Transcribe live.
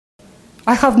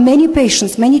I have many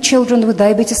patients, many children with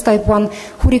diabetes type 1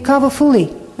 who recover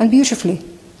fully and beautifully.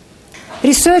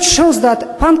 Research shows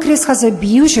that pancreas has a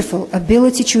beautiful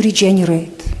ability to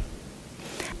regenerate.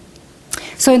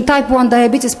 So in type 1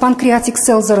 diabetes, pancreatic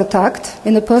cells are attacked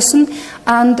in a person,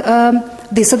 and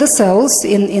these are the cells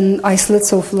in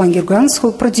isolates of Langerhans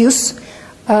who produce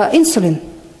insulin.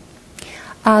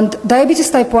 And diabetes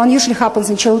type 1 usually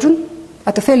happens in children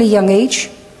at a fairly young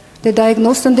age. They're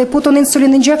diagnosed and they put on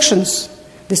insulin injections,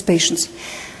 these patients.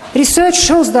 Research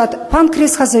shows that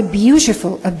pancreas has a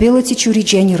beautiful ability to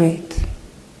regenerate.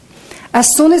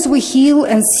 As soon as we heal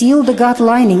and seal the gut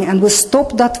lining and we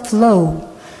stop that flow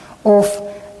of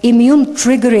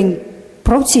immune-triggering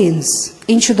proteins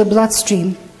into the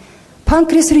bloodstream,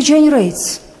 pancreas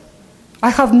regenerates.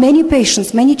 I have many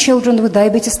patients, many children with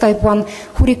diabetes type 1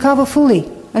 who recover fully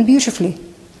and beautifully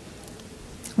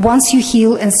once you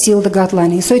heal and seal the gut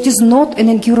lining. So it is not an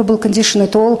incurable condition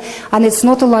at all, and it's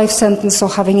not a life sentence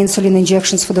of having insulin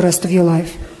injections for the rest of your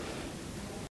life.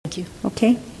 Thank you.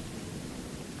 Okay?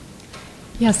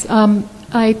 Yes,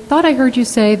 I thought I heard you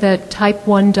say that type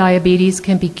 1 diabetes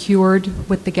can be cured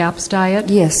with the GAPS diet.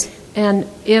 Yes. And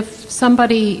if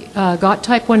somebody got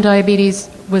type 1 diabetes,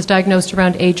 was diagnosed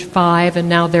around age 5, and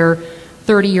now they're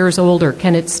 30 years older,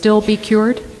 can it still be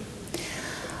cured?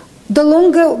 The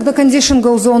longer the condition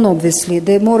goes on, obviously,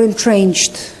 the more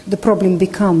entrenched the problem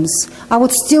becomes. I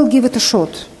would still give it a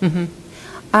shot. Mm-hmm.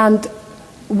 And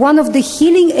one of the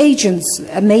healing agents,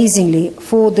 amazingly,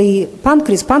 for the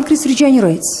pancreas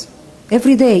regenerates.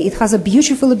 Every day it has a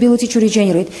beautiful ability to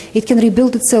regenerate. It can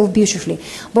rebuild itself beautifully.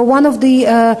 But one of the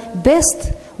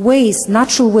best ways,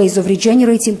 natural ways of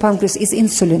regenerating pancreas is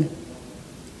insulin.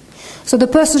 So the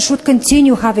person should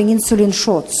continue having insulin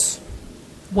shots.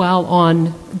 While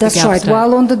on That's the GAPS right, diet.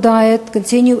 while on the diet,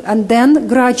 continue, and then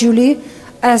gradually,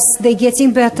 as they're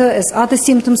getting better, as other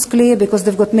symptoms clear, because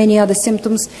they've got many other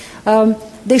symptoms,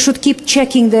 they should keep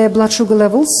checking their blood sugar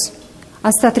levels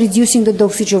and start reducing the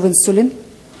dosage of insulin.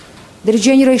 The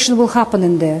regeneration will happen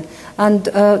in there, and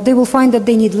they will find that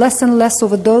they need less and less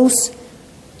of a dose,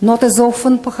 not as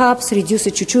often perhaps, reduce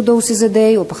it to 2 doses a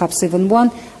day or perhaps even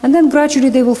 1, and then gradually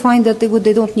they will find that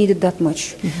they don't need it that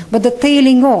much. Mm-hmm. But the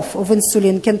tailing off of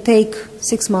insulin can take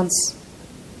 6 months,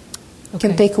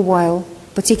 can take a while,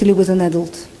 particularly with an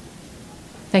adult.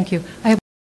 Thank you.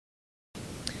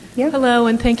 Yeah? Hello,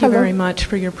 and thank you very much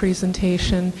for your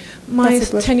presentation. My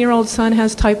 10-year-old son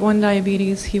has type 1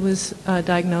 diabetes. He was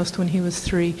diagnosed when he was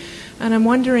 3. And I'm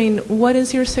wondering, what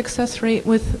is your success rate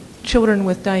with children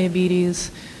with diabetes?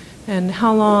 And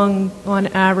how long, on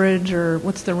average, or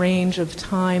what's the range of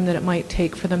time that it might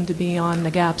take for them to be on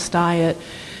the GAPS diet?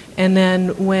 And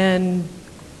then when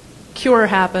cure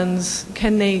happens,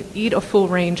 can they eat a full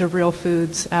range of real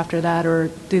foods after that,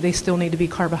 or do they still need to be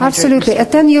carbohydrate? Absolutely. A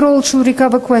 10-year-old should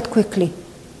recover quite quickly.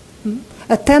 Hmm?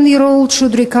 A 10-year-old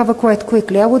should recover quite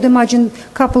quickly. I would imagine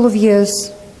a couple of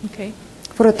years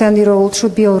for a 10-year-old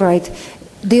should be all right.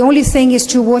 The only thing is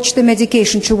to watch the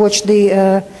medication, to watch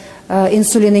the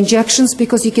insulin injections,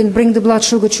 because you can bring the blood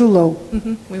sugar too low.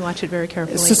 Mm-hmm. We watch it very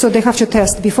carefully. So they have to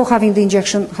test. Before having the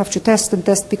injection, have to test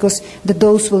because the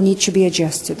dose will need to be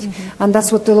adjusted. Mm-hmm. And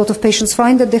that's what a lot of patients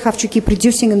find, that they have to keep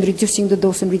reducing and reducing the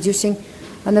dose and reducing,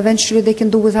 and eventually they can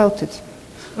do without it.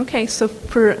 Okay, so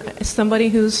for somebody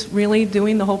who's really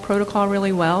doing the whole protocol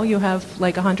really well, you have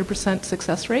like 100%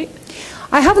 success rate?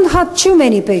 I haven't had too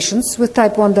many patients with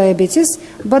type 1 diabetes,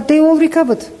 but they all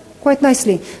recovered quite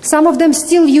nicely. Some of them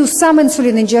still use some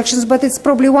insulin injections, but it's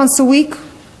probably once a week,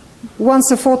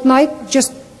 once a fortnight,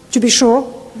 just to be sure.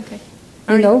 Okay.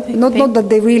 Not that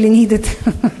they really need it.